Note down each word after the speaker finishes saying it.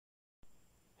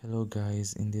Hello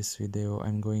guys, in this video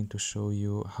I'm going to show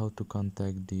you how to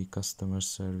contact the customer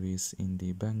service in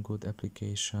the Banggood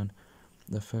application.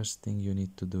 The first thing you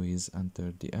need to do is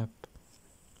enter the app.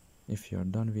 If you're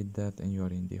done with that and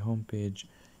you're in the home page,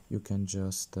 you can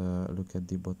just look at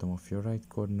the bottom of your right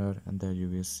corner and there you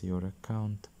will see your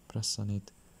account. Press on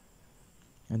it,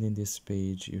 and in this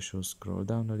page you should scroll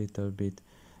down a little bit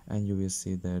and you will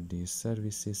see there the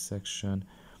services section,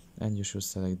 and you should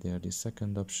select there the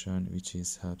second option, which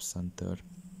is help center,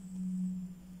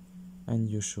 and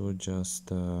you should just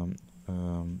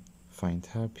find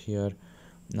help here.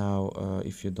 Now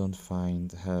if you don't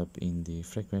find help in the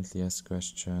frequently asked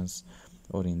questions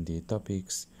or in the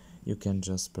topics, you can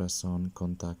just press on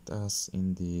contact us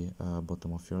in the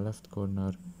bottom of your left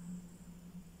corner,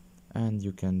 and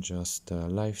you can just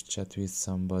live chat with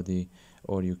somebody,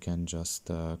 or you can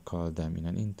just call them in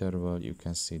an interval. You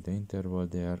can see the interval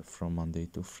there from Monday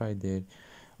to Friday,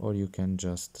 or you can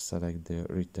just select the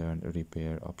return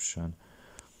repair option.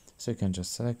 So you can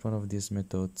just select one of these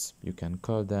methods, you can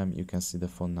call them, you can see the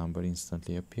phone number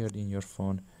instantly appeared in your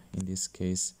phone in this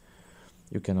case.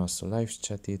 You can also live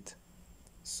chat it.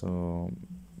 So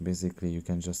basically you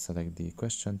can just select the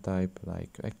question type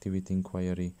like activity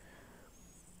inquiry,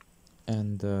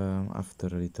 and after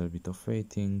a little bit of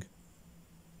waiting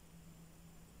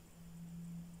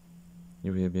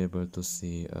you will be able to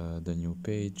see the new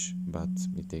page, but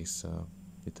it takes a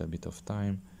little bit of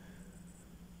time.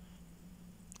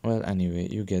 Well, anyway,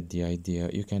 you get the idea.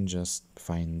 You can just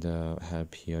find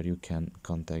help here. You can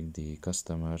contact the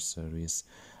customer service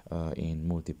in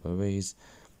multiple ways,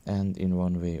 and in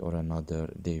one way or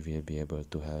another they will be able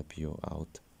to help you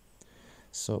out.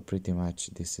 So pretty much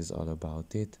this is all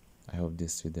about it. I hope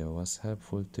this video was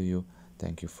helpful to you.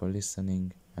 Thank you for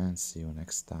listening and see you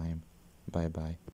next time. Bye bye.